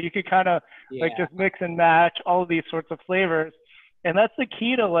 So you could kind of like just mix and match all of these sorts of flavors. And that's the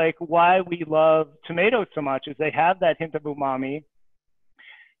key to like why we love tomatoes so much, is they have that hint of umami.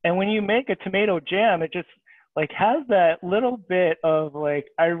 And when you make a tomato jam, it just like has that little bit of like,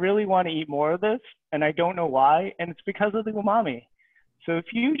 I really want to eat more of this and I don't know why. And it's because of the umami. So if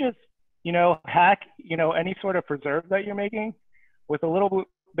you just, you know, hack, you know, any sort of preserve that you're making with a little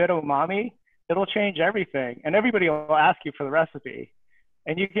bit of umami, it'll change everything. And everybody will ask you for the recipe.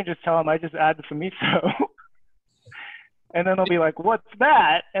 And you can just tell them, I just added some miso. And then they'll be like, what's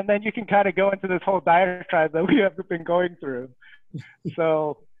that? And then you can kind of go into this whole diatribe that we have been going through.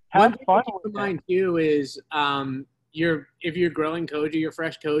 So have fun with it. One thing to keep in mind too is if you're growing koji, your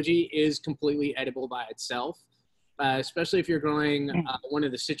fresh koji is completely edible by itself, especially if you're growing one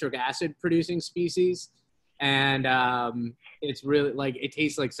of the citric acid producing species. And it's really like, it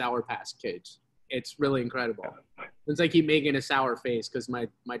tastes like Sour Patch Kids. It's really incredible. Since I keep making a sour face because my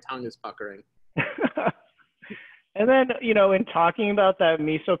tongue is puckering. And then, you know, in talking about that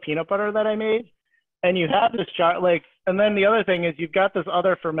miso peanut butter that I made, and you have this jar, like, and then the other thing is you've got this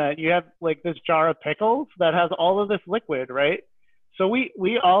other ferment. You have like this jar of pickles that has all of this liquid, right? So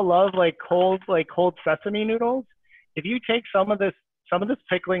we all love like cold sesame noodles. If you take some of this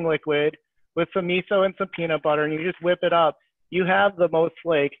pickling liquid with some miso and some peanut butter and you just whip it up, you have the most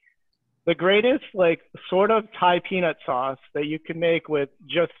like the greatest like sort of Thai peanut sauce that you can make with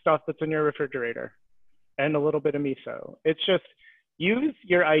just stuff that's in your refrigerator and a little bit of miso. It's just use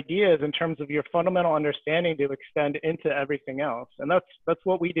your ideas in terms of your fundamental understanding to extend into everything else. And that's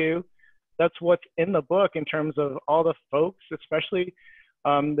what we do. That's what's in the book in terms of all the folks, especially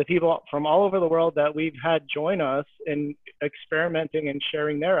the people from all over the world that we've had join us in experimenting and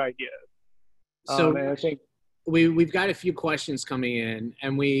sharing their ideas. So and I think we've got a few questions coming in,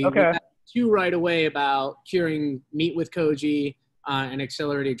 and we okay. got two right away about curing meat with koji and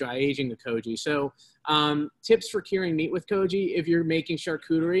accelerated dry aging the koji. So tips for curing meat with koji: if you're making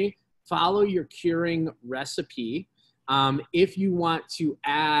charcuterie, follow your curing recipe. If you want to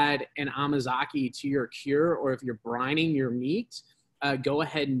add an amazaki to your cure, or if you're brining your meat, go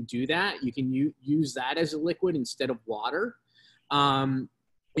ahead and do that. You can use that as a liquid instead of water.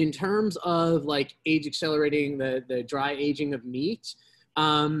 In terms of like age accelerating the dry aging of meat,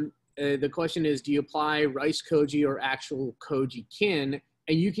 the question is, do you apply rice koji or actual koji kin?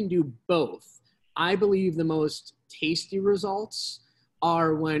 And you can do both. I believe the most tasty results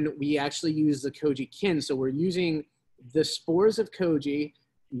are when we actually use the koji kin. So we're using the spores of koji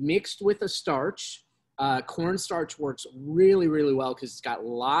mixed with a starch. Cornstarch works really, really well because it's got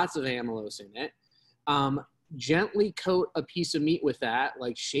lots of amylose in it. Gently coat a piece of meat with that,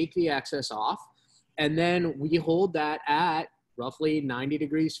 like shake the excess off. And then we hold that at roughly 90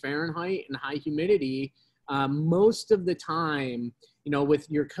 degrees Fahrenheit and high humidity. Most of the time, you know, with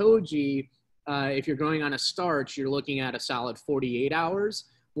your koji, if you're growing on a starch, you're looking at a solid 48 hours.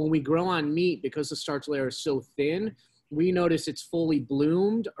 When we grow on meat, because the starch layer is so thin, we notice it's fully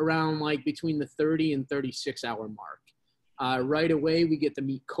bloomed around like between the 30 and 36 hour mark. Right away, we get the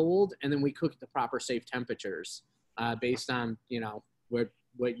meat cold, and then we cook at the proper safe temperatures based on, you know,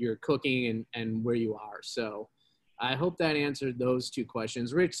 what you're cooking and where you are. So I hope that answered those two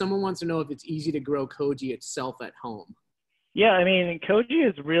questions. Rich, someone wants to know if it's easy to grow koji itself at home. Yeah, I mean, koji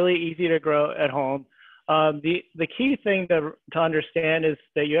is really easy to grow at home. The key thing to understand is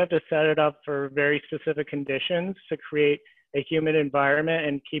that you have to set it up for very specific conditions to create a humid environment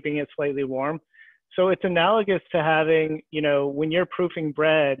and keeping it slightly warm. So it's analogous to having, when you're proofing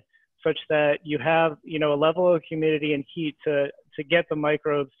bread, such that you have, a level of humidity and heat to get the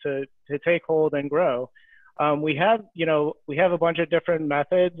microbes to take hold and grow. We have a bunch of different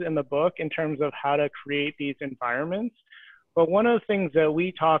methods in the book in terms of how to create these environments. But one of the things that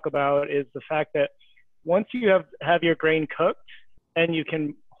we talk about is the fact that once you have your grain cooked and you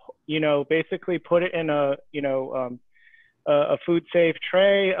can, basically put it in a food safe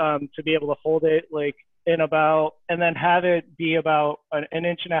tray to be able to hold it and then have it be about an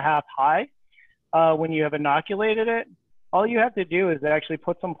inch and a half high when you have inoculated it. All you have to do is actually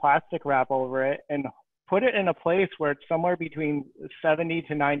put some plastic wrap over it and put it in a place where it's somewhere between 70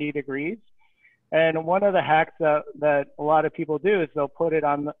 to 90 degrees. And one of the hacks that a lot of people do is they'll put it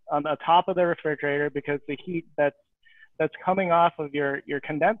on the top of the refrigerator, because the heat that's coming off of your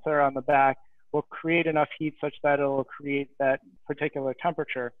condenser on the back will create enough heat such that it will create that particular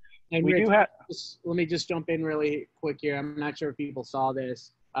temperature. And Rich, let me just jump in really quick here. I'm not sure if people saw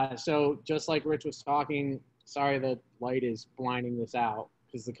this. So just like Rich was talking, sorry the light is blinding this out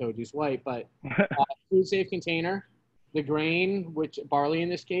because the koji's white, but food safe container. The grain, which barley in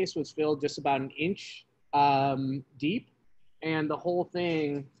this case, was filled just about an inch deep, and the whole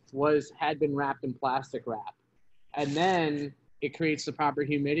thing had been wrapped in plastic wrap. And then it creates the proper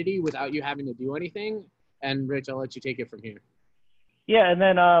humidity without you having to do anything. And Rich, I'll let you take it from here. Yeah, and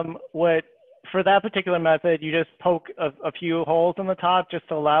then for that particular method, you just poke a few holes in the top just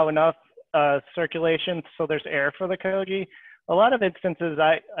to allow enough circulation so there's air for the koji. A lot of instances,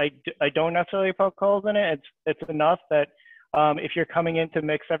 I don't necessarily poke holes in it. It's enough that if you're coming in to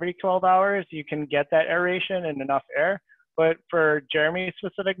mix every 12 hours, you can get that aeration and enough air. But for Jeremy's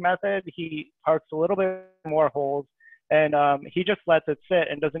specific method, he pokes a little bit more holes, and he just lets it sit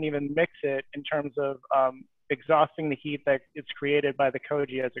and doesn't even mix it in terms of exhausting the heat that is created by the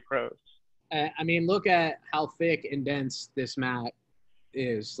koji as it grows. I mean, look at how thick and dense this mat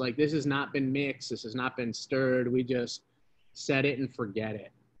is. Like, this has not been mixed. This has not been stirred. We just set it and forget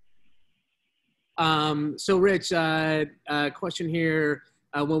it. So Rich, question here.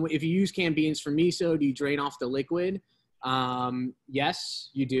 If you use canned beans for miso, do you drain off the liquid? Yes,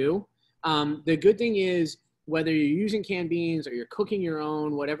 you do. The good thing is, whether you're using canned beans or you're cooking your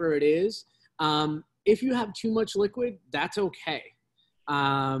own, whatever it is, if you have too much liquid, that's okay.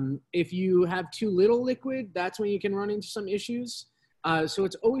 If you have too little liquid, that's when you can run into some issues. So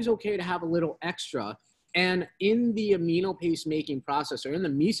it's always okay to have a little extra. And in the amino paste making process, or in the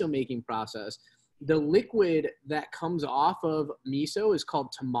miso making process, the liquid that comes off of miso is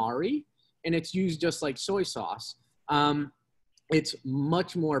called tamari, and it's used just like soy sauce. It's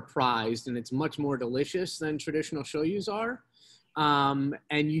much more prized and it's much more delicious than traditional shoyus are.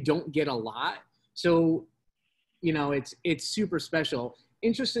 And you don't get a lot. So, it's super special.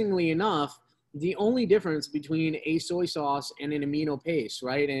 Interestingly enough, the only difference between a soy sauce and an amino paste,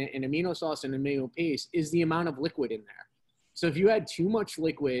 right? An amino sauce and an amino paste is the amount of liquid in there. So if you add too much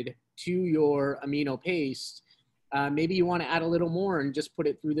liquid to your amino paste, maybe you want to add a little more and just put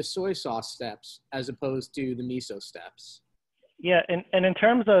it through the soy sauce steps as opposed to the miso steps. Yeah, and in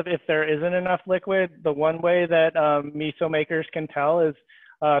terms of if there isn't enough liquid, the one way that miso makers can tell is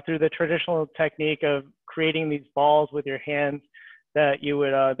through the traditional technique of creating these balls with your hands that you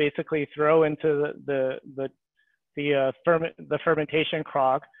would basically throw into the fermentation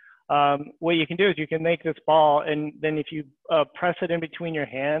crock. What you can do is you can make this ball, and then if you press it in between your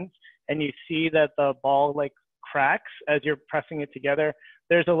hands and you see that the ball cracks as you're pressing it together,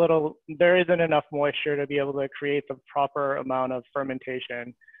 there isn't enough moisture to be able to create the proper amount of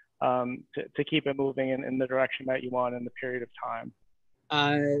fermentation to keep it moving in the direction that you want in the period of time.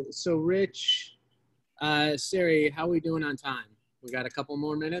 So Rich, Sari, how are we doing on time? We got a couple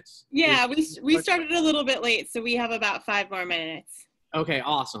more minutes? Yeah, we started a little bit late, so we have about 5 more minutes. Okay,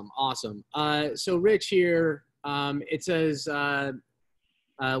 awesome. So Rich here, it says,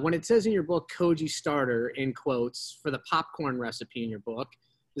 when it says in your book, Koji starter, in quotes, for the popcorn recipe in your book,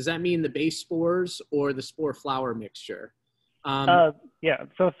 does that mean the base spores or the spore flour mixture? Yeah,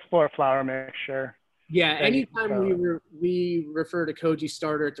 so spore flour mixture. Yeah, anytime we refer to Koji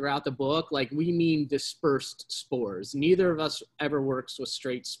starter throughout the book, we mean dispersed spores. Neither of us ever works with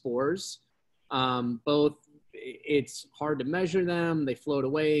straight spores. Both, it's hard to measure them. They float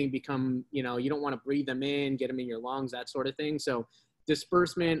away and become, you don't want to breathe them in, get them in your lungs, that sort of thing. So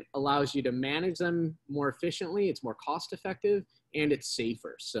Disbursement allows you to manage them more efficiently. It's more cost effective and it's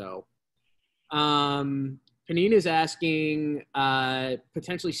safer. So Panina is asking,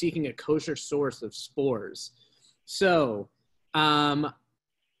 potentially seeking a kosher source of spores. So knowing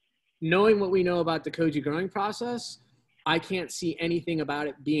what we know about the koji growing process, I can't see anything about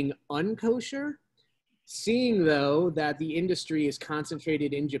it being unkosher. Seeing, though, that the industry is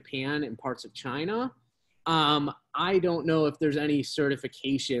concentrated in Japan and parts of China, I don't know if there's any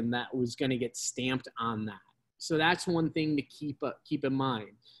certification that was going to get stamped on that. So that's one thing to keep in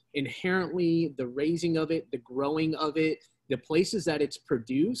mind. Inherently, the raising of it, the growing of it, the places that it's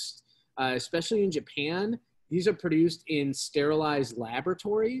produced, especially in Japan, these are produced in sterilized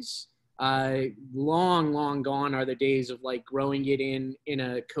laboratories. Long gone are the days of like growing it in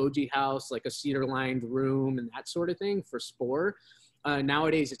a koji house, like a cedar lined room and that sort of thing for spore.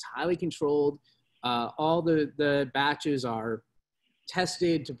 Nowadays it's highly controlled. All the batches are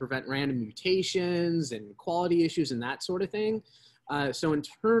tested to prevent random mutations and quality issues and that sort of thing. So in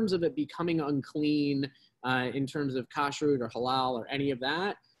terms of it becoming unclean, in terms of kashrut or halal or any of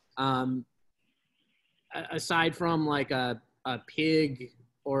that, aside from like a pig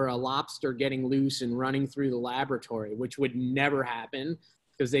or a lobster getting loose and running through the laboratory, which would never happen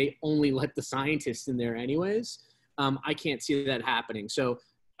because they only let the scientists in there anyways. I can't see that happening. So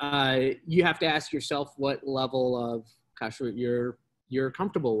you have to ask yourself what level of kashrut you're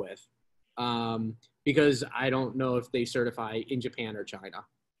comfortable with, because I don't know if they certify in Japan or China.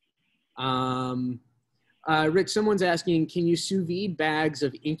 Rich, someone's asking, can you sous vide bags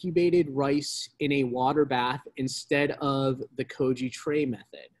of incubated rice in a water bath instead of the koji tray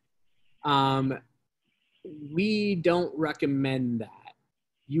method? We don't recommend that.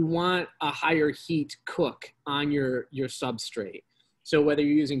 You want a higher heat cook on your substrate. So whether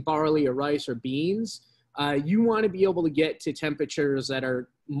you're using barley or rice or beans, you want to be able to get to temperatures that are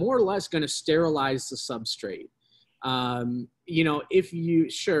more or less going to sterilize the substrate. You know,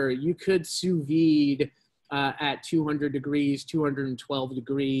 you could sous vide at 200 degrees, 212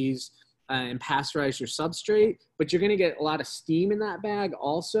 degrees, and pasteurize your substrate, but you're going to get a lot of steam in that bag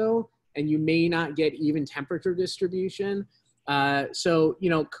also, and you may not get even temperature distribution. So, you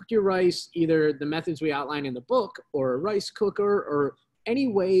know, cook your rice, either the methods we outline in the book or a rice cooker or any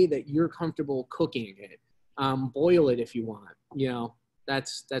way that you're comfortable cooking it. Boil it if you want, you know,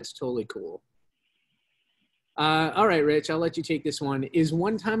 that's totally cool. All right, Rich, I'll let you take this one. Is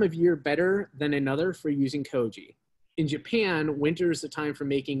one time of year better than another for using koji? In Japan, winter is the time for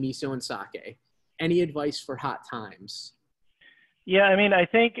making miso and sake. Any advice for hot times? Yeah, I mean, I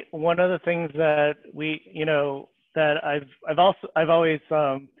think one of the things that that I've always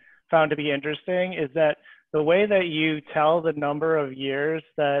found to be interesting is that the way that you tell the number of years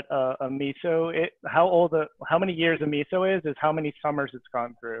that a miso, how many years a miso is how many summers it's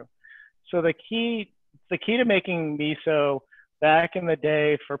gone through. So the key to making miso back in the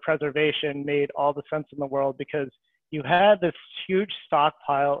day for preservation made all the sense in the world, because you had this huge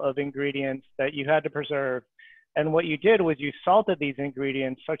stockpile of ingredients that you had to preserve. And what you did was you salted these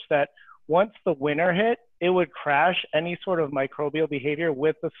ingredients such that once the winter hit, it would crash any sort of microbial behavior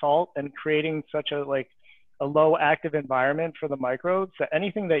with the salt and creating such a low active environment for the microbes that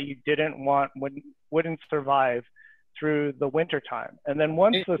anything that you didn't want wouldn't survive through the winter time. And then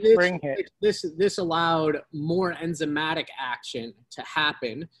once the spring hit, this allowed more enzymatic action to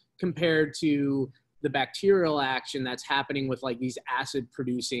happen compared to the bacterial action that's happening with like these acid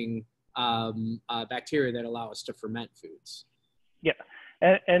producing bacteria that allow us to ferment foods. Yeah.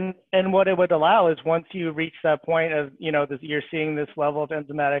 And what it would allow is once you reach that point of, you're seeing this level of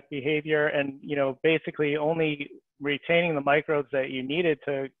enzymatic behavior and, basically only retaining the microbes that you needed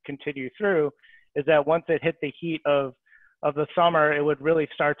to continue through, is that once it hit the heat of the summer, it would really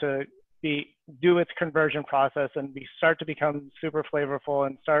start to do its conversion process and start to become super flavorful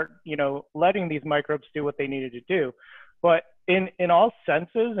and start, letting these microbes do what they needed to do. But in all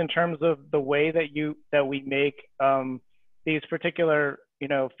senses, in terms of the way that we make these particular,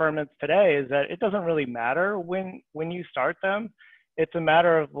 ferments today, is that it doesn't really matter when you start them. It's a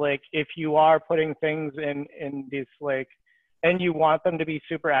matter of like, if you are putting things in these and you want them to be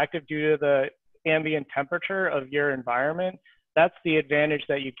super active due to the ambient temperature of your environment, that's the advantage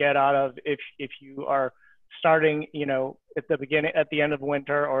that you get out of if you are starting, at the end of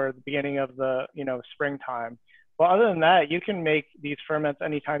winter or the beginning of the, springtime. Well, other than that, you can make these ferments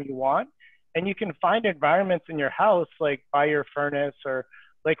anytime you want, and you can find environments in your house, like by your furnace or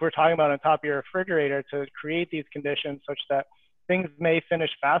like we're talking about on top of your refrigerator, to create these conditions such that things may finish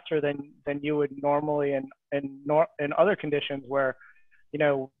faster than you would normally in other conditions where,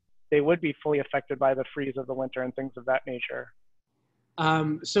 they would be fully affected by the freeze of the winter and things of that nature.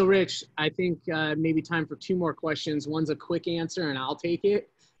 So Rich, I think maybe time for 2 more questions. One's a quick answer and I'll take it.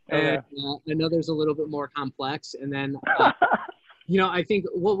 And another's a little bit more complex. And then, I think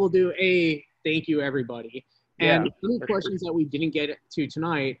what we'll do, thank you everybody. And any questions that we didn't get to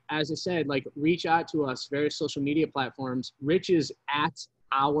tonight, as I said, like reach out to us, various social media platforms. Rich is at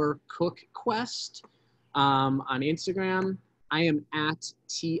Our Cook Quest on Instagram. I am at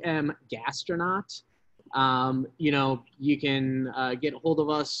TM Gastronaut. You can get a hold of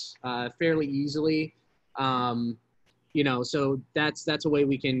us fairly easily. So that's a way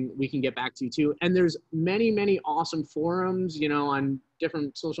we can get back to you too. And there's many awesome forums, on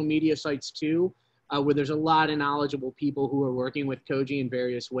different social media sites too, where there's a lot of knowledgeable people who are working with Koji in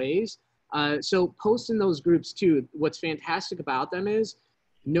various ways. So post in those groups too. What's fantastic about them is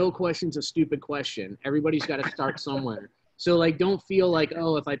no question's a stupid question. Everybody's got to start somewhere. So like, don't feel like,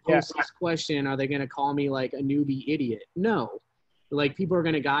 oh, if I post this question, are they going to call me like a newbie idiot? No, like people are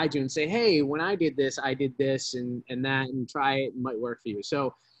going to guide you and say, hey, when I did this and that, and try it, might work for you.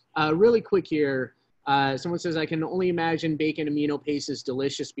 So really quick here. Someone says, I can only imagine bacon amino paste is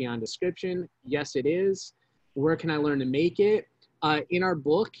delicious beyond description. Yes, it is. Where can I learn to make it? In our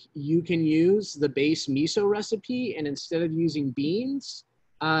book, you can use the base miso recipe, and instead of using beans,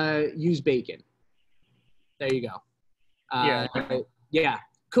 use bacon. There you go.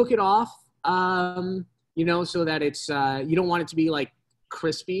 Cook it off, so that it's, you don't want it to be like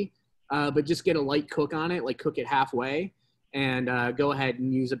crispy, but just get a light cook on it, like cook it halfway, and go ahead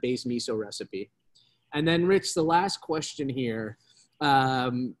and use a base miso recipe. And then Rich, the last question here,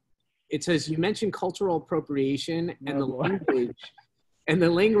 it says, you mentioned cultural appropriation and the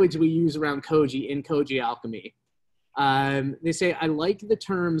language we use around Koji in Koji Alchemy. They say, I like the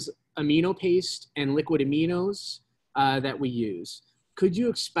terms amino paste and liquid aminos that we use. Could you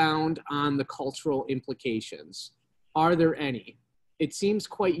expound on the cultural implications? Are there any? It seems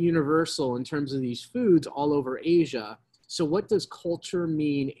quite universal in terms of these foods all over Asia. So what does culture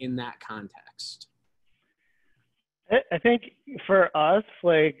mean in that context? I think for us,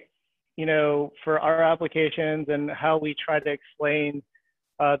 for our applications and how we try to explain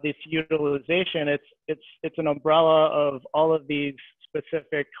this utilization, it's an umbrella of all of these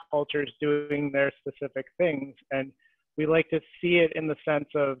specific cultures doing their specific things. And we like to see it in the sense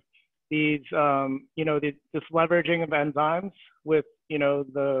of these, this leveraging of enzymes with,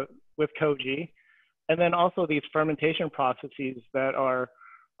 with Koji, and then also these fermentation processes that are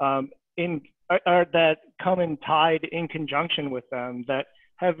that come and tied in conjunction with them that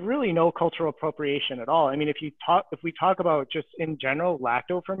have really no cultural appropriation at all. I mean, if we talk about just in general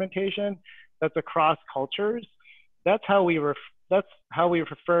lacto fermentation, that's across cultures. That's how we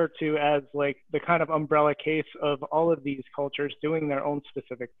refer to as like the kind of umbrella case of all of these cultures doing their own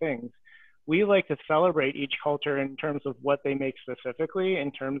specific things. We like to celebrate each culture in terms of what they make specifically,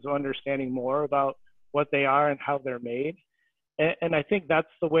 in terms of understanding more about what they are and how they're made. And I think that's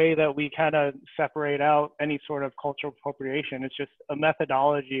the way that we kind of separate out any sort of cultural appropriation. It's just a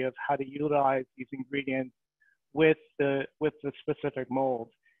methodology of how to utilize these ingredients with the specific mold,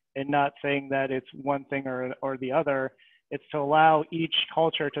 and not saying that it's one thing or the other. It's to allow each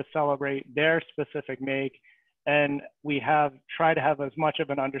culture to celebrate their specific make. And we try to have as much of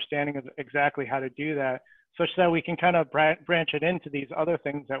an understanding of exactly how to do that, such that we can kind of branch it into these other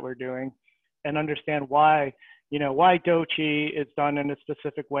things that we're doing and understand why dochi is done in a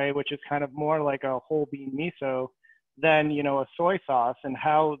specific way, which is kind of more like a whole bean miso than, a soy sauce, and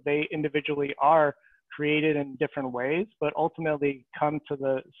how they individually are created in different ways, but ultimately come to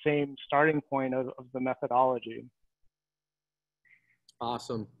the same starting point of the methodology.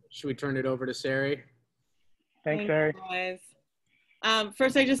 Awesome. Should we turn it over to Sari? Thanks, Sari. Guys.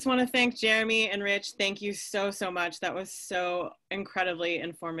 First, I just want to thank Jeremy and Rich. Thank you so much. That was so incredibly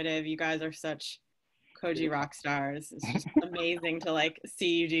informative. You guys are such Koji rock stars. It's just amazing to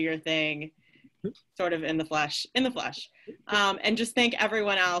see you do your thing sort of in the flesh. And just thank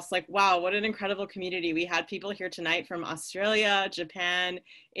everyone else. Wow, what an incredible community. We had people here tonight from Australia, Japan,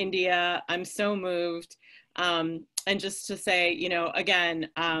 India. I'm so moved. And just to say, again,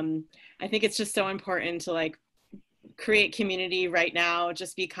 I think it's just so important to create community right now,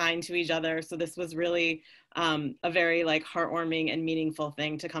 just be kind to each other. So this was really a very heartwarming and meaningful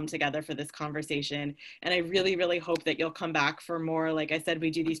thing to come together for this conversation. And I really hope that you'll come back for more. Like I said, we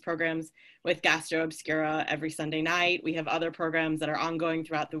do these programs with Gastro Obscura every Sunday night. We have other programs that are ongoing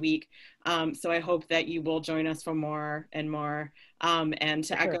throughout the week. So I hope that you will join us for more and more. And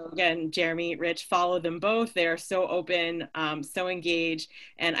to echo again, Jeremy, Rich, follow them both. They are so open, so engaged.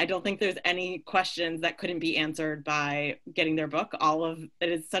 And I don't think there's any questions that couldn't be answered by getting their book. It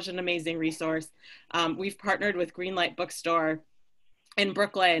is such an amazing resource. We've partnered with Greenlight Bookstore in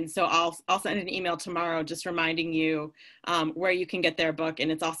Brooklyn. So I'll send an email tomorrow just reminding you where you can get their book.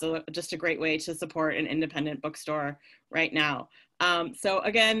 And it's also just a great way to support an independent bookstore right now. So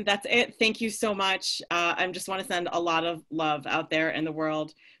again, that's it. Thank you so much. I just want to send a lot of love out there in the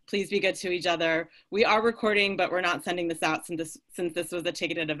world. Please be good to each other. We are recording, but we're not sending this out since this was a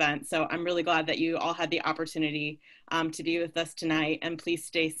ticketed event. So I'm really glad that you all had the opportunity to be with us tonight. And please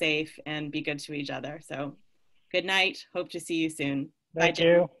stay safe and be good to each other. So good night. Hope to see you soon. Thank Bye,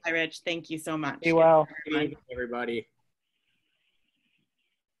 you. Bye, Rich. Thank you so much. Be well. Everybody.